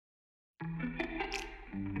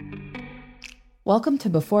Welcome to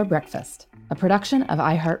Before Breakfast, a production of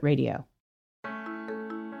iHeartRadio.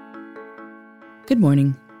 Good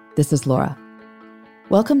morning. This is Laura.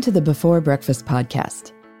 Welcome to the Before Breakfast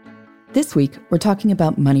podcast. This week, we're talking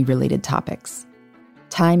about money-related topics.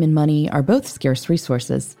 Time and money are both scarce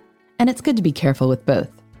resources, and it's good to be careful with both.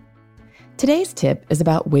 Today's tip is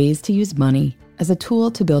about ways to use money as a tool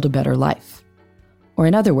to build a better life. Or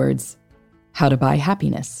in other words, how to buy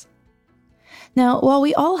happiness. Now, while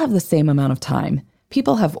we all have the same amount of time,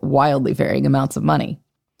 people have wildly varying amounts of money.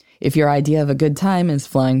 If your idea of a good time is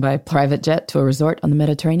flying by private jet to a resort on the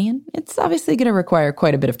Mediterranean, it's obviously going to require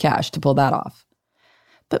quite a bit of cash to pull that off.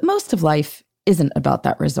 But most of life isn't about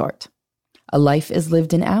that resort. A life is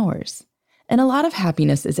lived in hours, and a lot of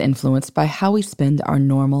happiness is influenced by how we spend our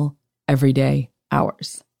normal, everyday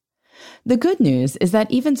hours. The good news is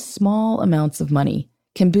that even small amounts of money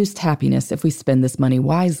can boost happiness if we spend this money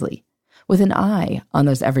wisely, with an eye on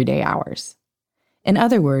those everyday hours. In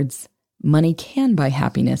other words, money can buy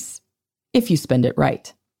happiness if you spend it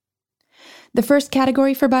right. The first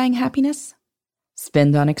category for buying happiness?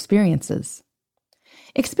 Spend on experiences.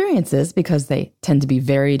 Experiences, because they tend to be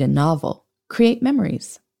varied and novel, create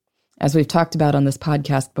memories. As we've talked about on this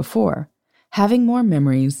podcast before, having more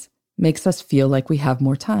memories makes us feel like we have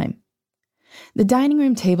more time. The dining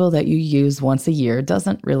room table that you use once a year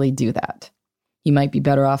doesn't really do that. You might be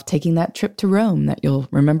better off taking that trip to Rome that you'll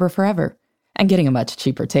remember forever and getting a much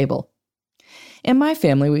cheaper table. In my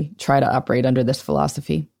family, we try to operate under this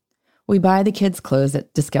philosophy. We buy the kids' clothes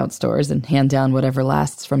at discount stores and hand down whatever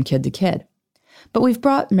lasts from kid to kid. But we've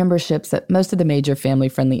brought memberships at most of the major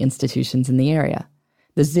family-friendly institutions in the area.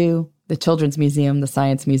 The zoo, the Children's Museum, the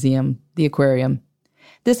Science Museum, the aquarium.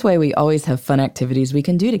 This way we always have fun activities we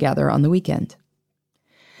can do together on the weekend.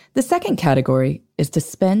 The second category is to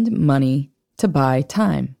spend money to buy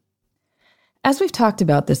time. As we've talked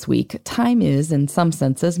about this week, time is, in some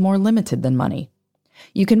senses, more limited than money.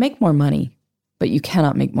 You can make more money, but you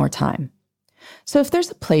cannot make more time. So if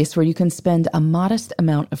there's a place where you can spend a modest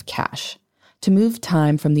amount of cash to move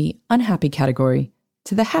time from the unhappy category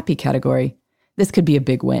to the happy category, this could be a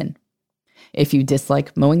big win. If you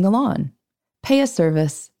dislike mowing the lawn, pay a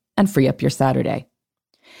service and free up your Saturday.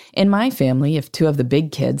 In my family, if two of the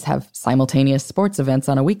big kids have simultaneous sports events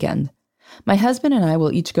on a weekend, my husband and I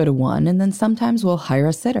will each go to one, and then sometimes we'll hire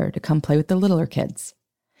a sitter to come play with the littler kids.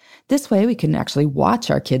 This way we can actually watch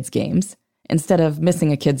our kids' games instead of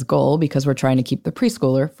missing a kid's goal because we're trying to keep the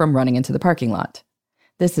preschooler from running into the parking lot.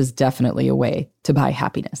 This is definitely a way to buy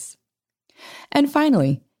happiness. And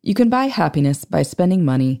finally, you can buy happiness by spending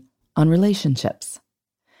money on relationships.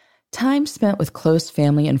 Time spent with close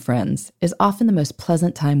family and friends is often the most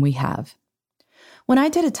pleasant time we have. When I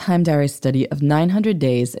did a time diary study of 900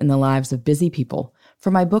 days in the lives of busy people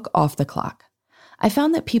for my book Off the Clock, I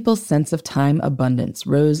found that people's sense of time abundance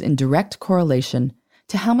rose in direct correlation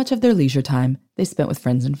to how much of their leisure time they spent with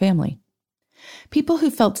friends and family. People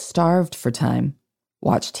who felt starved for time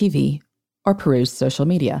watched TV or perused social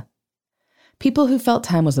media. People who felt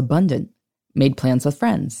time was abundant made plans with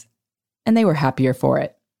friends, and they were happier for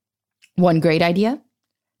it. One great idea?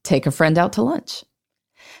 Take a friend out to lunch.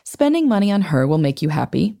 Spending money on her will make you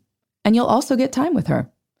happy, and you'll also get time with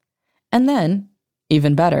her. And then,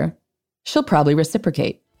 even better, she'll probably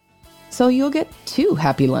reciprocate. So you'll get 2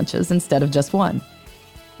 happy lunches instead of just 1.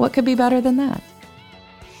 What could be better than that?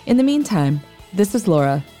 In the meantime, this is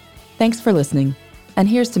Laura. Thanks for listening, and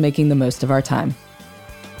here's to making the most of our time.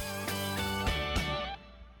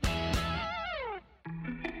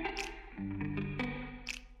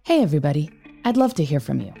 Hey everybody, I'd love to hear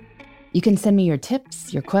from you. You can send me your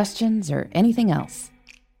tips, your questions, or anything else.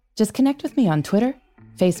 Just connect with me on Twitter,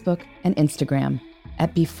 Facebook, and Instagram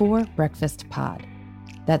at Before Breakfast Pod.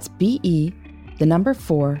 That's BE, the number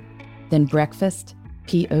 4, then breakfast,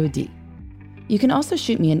 POD. You can also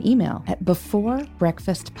shoot me an email at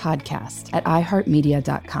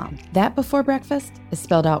beforebreakfastpodcast@iheartmedia.com. That Before Breakfast is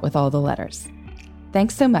spelled out with all the letters.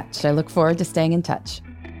 Thanks so much. I look forward to staying in touch.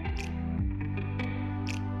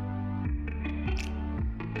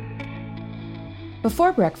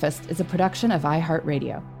 Before Breakfast is a production of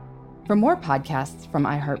iHeartRadio. For more podcasts from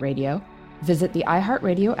iHeartRadio, visit the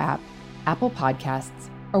iHeartRadio app, Apple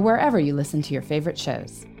Podcasts, or wherever you listen to your favorite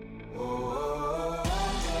shows.